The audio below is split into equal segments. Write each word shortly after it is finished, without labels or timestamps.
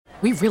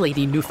We really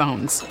need new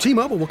phones.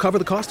 T-Mobile will cover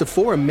the cost of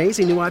 4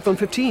 amazing new iPhone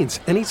 15s,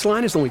 and each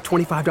line is only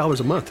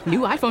 $25 a month. New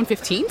iPhone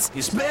 15s?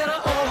 It's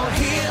better over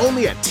here.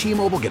 Only at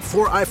T-Mobile, get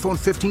 4 iPhone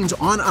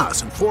 15s on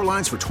us and 4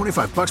 lines for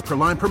 $25 per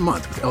line per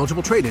month with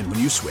eligible trade-in when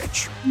you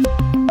switch.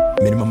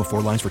 Minimum of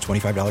 4 lines for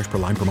 $25 per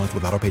line per month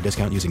with autopay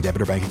discount using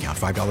debit or bank account.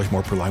 $5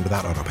 more per line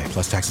without autopay,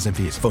 plus taxes and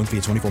fees. Phone fee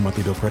at 24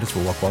 monthly bill credits for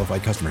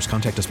well-qualified customers.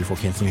 Contact us before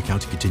canceling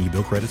account to continue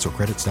bill credits or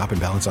credit stop and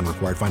balance on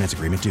required finance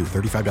agreement due.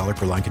 $35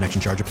 per line connection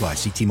charge applies.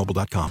 See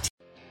T-Mobile.com.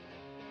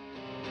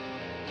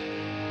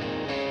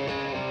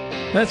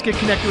 Let's get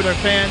connected with our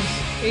fans.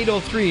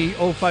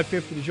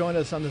 803-0550 to join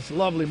us on this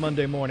lovely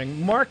Monday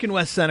morning. Mark in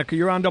West Seneca,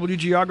 you're on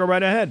WGR. Go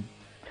right ahead.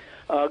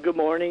 Good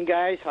morning,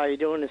 guys. How you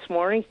doing this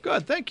morning?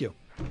 Good, thank you.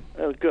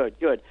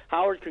 Good.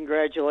 Howard,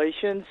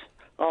 congratulations.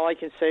 All I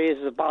can say is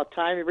it's about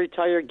time you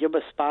retire. Give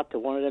a spot to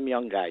one of them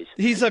young guys.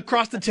 He's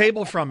across the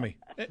table from me,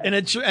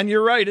 and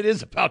you're right. It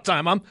is about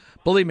time.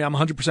 Believe me, I'm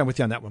 100% with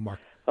you on that one, Mark.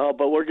 Oh,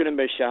 but we're going to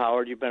miss you,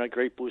 Howard. You've been a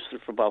great booster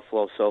for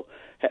Buffalo. So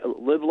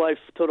live life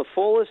to the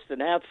fullest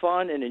and have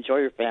fun and enjoy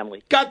your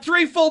family. Got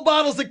 3 full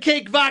bottles of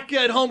cake vodka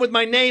at home with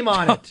my name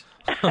on it.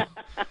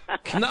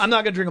 I'm not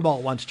going to drink them all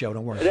at once, Joe.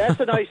 Don't worry. That's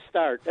a nice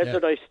start. A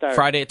nice start.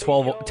 Friday at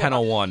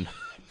 10:01.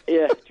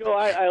 Yeah, Joe,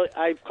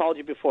 I've called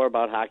you before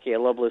about hockey. I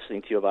love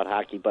listening to you about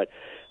hockey, but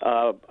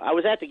I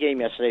was at the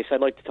game yesterday, so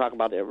I'd like to talk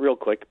about it real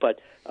quick. But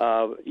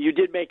you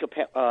did make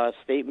a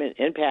statement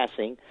in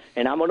passing,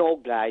 and I'm an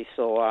old guy,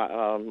 so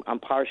I'm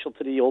partial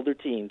to the older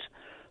teams.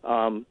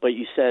 But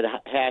you said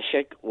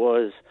Hasek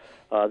was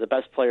the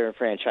best player in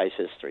franchise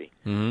history,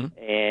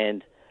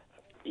 and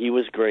he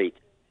was great,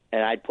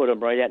 and I'd put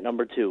him right at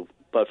number 2.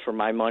 But for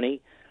my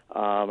money,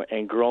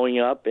 and growing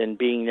up and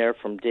being there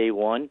from day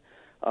one,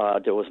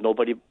 there was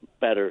nobody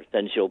better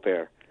than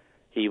Gilbert.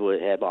 He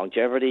had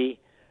longevity.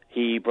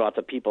 He brought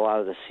the people out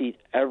of the seat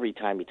every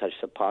time he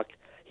touched the puck.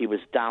 He was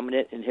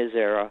dominant in his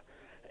era,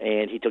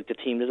 and he took the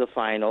team to the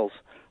finals.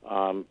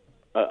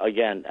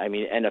 Again, I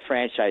mean, and the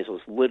franchise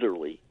was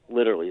literally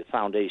the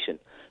foundation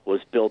was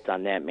built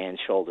on that man's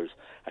shoulders.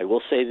 I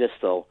will say this,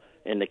 though,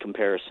 in the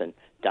comparison,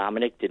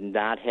 Dominic did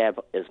not have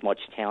as much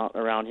talent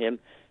around him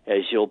as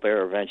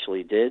Gilbert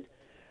eventually did,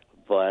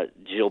 but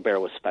Gilbert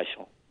was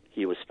special.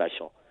 He was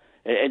special.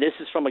 And this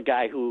is from a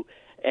guy who,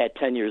 at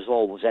 10 years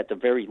old, was at the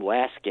very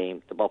last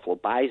game the Buffalo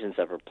Bisons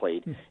ever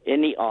played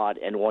in the odd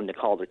and won the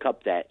Calder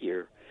Cup that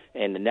year.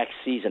 And the next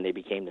season they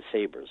became the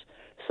Sabres.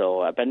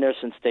 So I've been there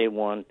since day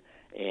one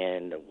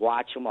and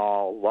watch them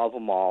all, love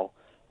them all.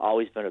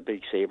 Always been a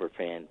big Sabre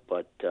fan.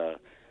 But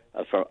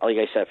like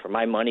I said, for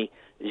my money,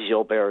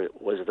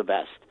 Gilbert was the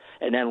best.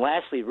 And then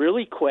lastly,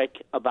 really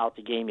quick about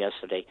the game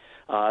yesterday.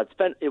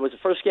 It was the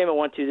first game I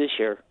went to this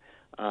year.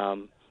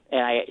 And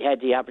I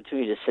had the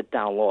opportunity to sit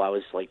down low. I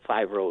was like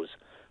 5 rows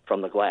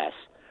from the glass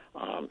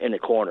in the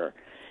corner.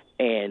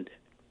 And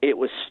it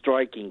was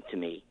striking to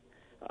me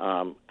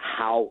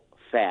how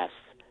fast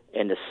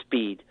and the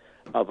speed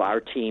of our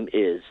team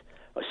is,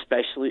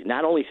 especially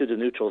not only through the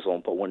neutral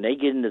zone, but when they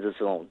get into the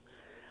zone,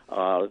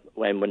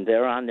 when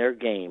they're on their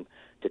game,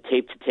 the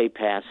tape-to-tape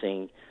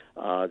passing,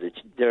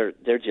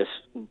 they're just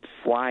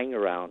flying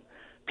around.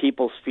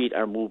 People's feet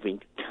are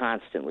moving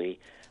constantly.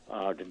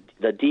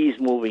 The D's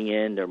moving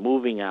in, they're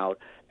moving out.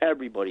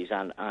 Everybody's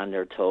on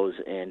their toes,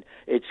 and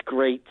it's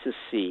great to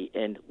see.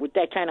 And with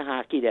that kind of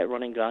hockey, that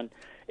run and gun,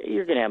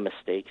 you're going to have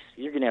mistakes.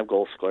 You're going to have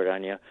goals scored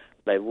on you.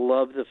 But I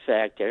love the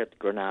fact that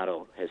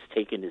Granato has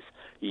taken this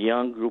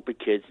young group of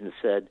kids and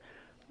said,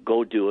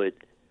 go do it,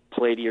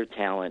 play to your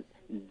talent,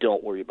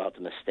 don't worry about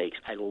the mistakes.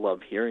 I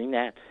love hearing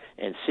that,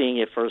 and seeing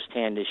it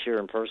firsthand this year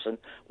in person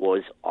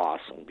was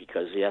awesome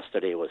because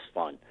yesterday was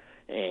fun.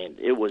 And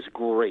it was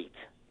great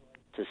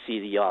to see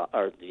the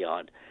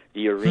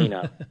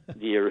arena,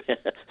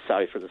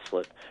 sorry for the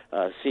slip,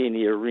 seeing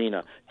the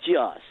arena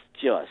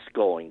just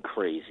going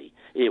crazy.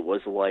 It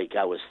was like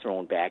I was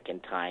thrown back in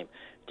time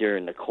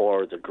during the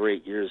core of the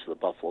great years of the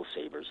Buffalo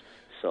Sabres.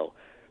 So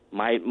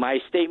my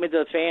statement to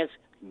the fans,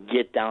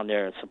 get down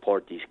there and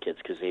support these kids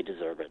because they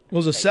deserve it. It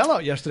was a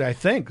sellout yesterday, I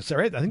think. Is that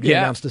right? I think they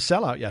announced a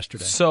sellout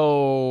yesterday.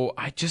 So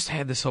I just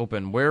had this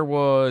open.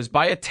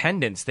 By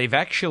attendance, they've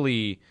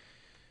actually,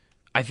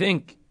 I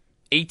think,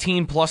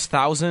 18+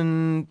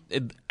 thousand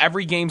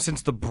every game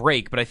since the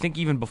break, but I think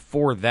even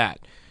before that,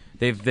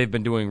 they've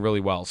been doing really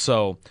well.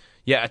 So,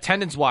 yeah,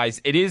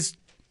 attendance-wise,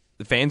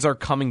 the fans are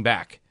coming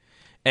back.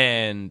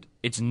 And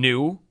it's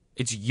new,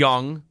 it's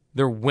young,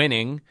 they're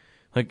winning.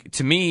 Like,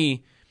 to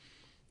me,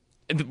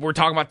 we're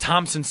talking about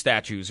Thompson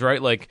statues, right?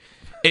 Like,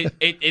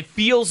 it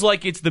feels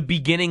like it's the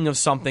beginning of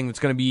something that's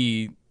going to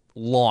be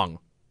long,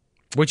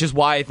 which is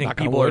why I think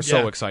people are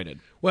so excited.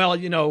 Well,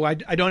 I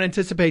don't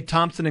anticipate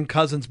Thompson and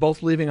Cousins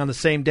both leaving on the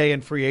same day in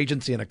free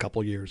agency in a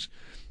couple years.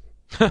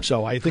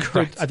 So I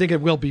think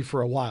it will be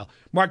for a while.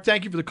 Mark,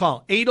 thank you for the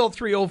call.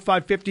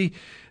 803-0550,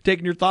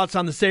 taking your thoughts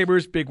on the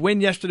Sabres. Big win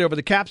yesterday over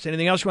the Caps.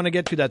 Anything else you want to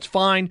get to, that's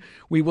fine.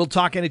 We will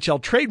talk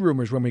NHL trade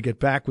rumors when we get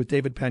back with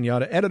David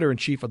Pagnotta,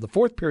 editor-in-chief of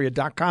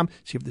thefourthperiod.com.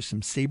 See if there's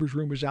some Sabres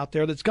rumors out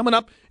there. That's coming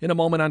up in a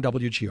moment on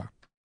WGR.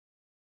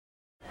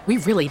 We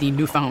really need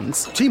new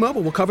phones.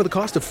 T-Mobile will cover the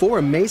cost of 4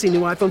 amazing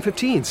new iPhone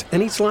 15s,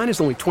 and each line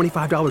is only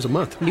 $25 a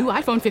month. New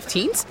iPhone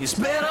 15s? It's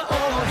better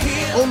over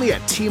here. Only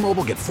at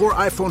T-Mobile, get 4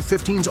 iPhone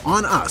 15s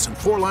on us and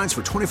 4 lines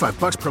for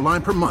 $25 per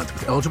line per month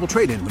with eligible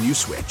trade-in when you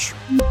switch.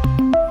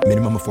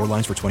 Minimum of 4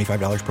 lines for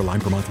 $25 per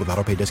line per month with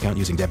autopay discount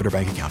using debit or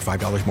bank account.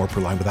 $5 more per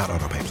line without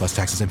autopay, plus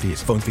taxes and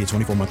fees. Phone fee at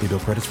 24 monthly bill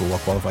credits for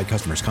well-qualified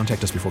customers.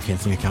 Contact us before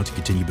canceling account to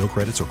continue bill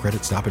credits or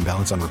credit stop and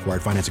balance on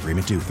required finance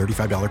agreement due.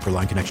 $35 per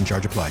line connection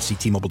charge applies. See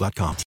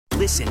T-Mobile.com.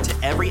 Listen to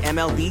every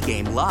MLB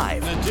game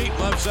live. In the deep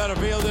left center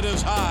field, it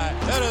is high,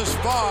 it is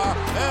far,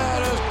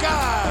 it is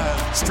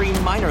gone.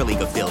 Stream minor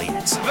league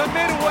affiliates. The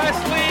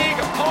Midwest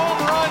League home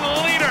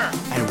run leader.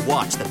 And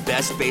watch the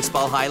best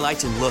baseball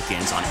highlights and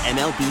look-ins on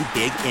MLB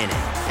Big Inning.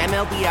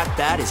 MLB At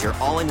Bat is your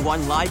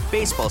all-in-one live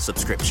baseball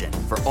subscription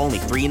for only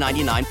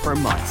 $3.99 per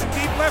month.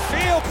 Deep left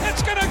field,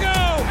 it's gonna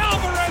go.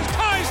 Alvarez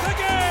ties the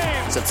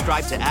game.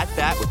 Subscribe to At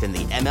Bat within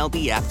the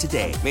MLB app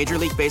today. Major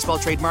League Baseball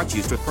trademarks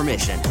used with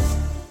permission.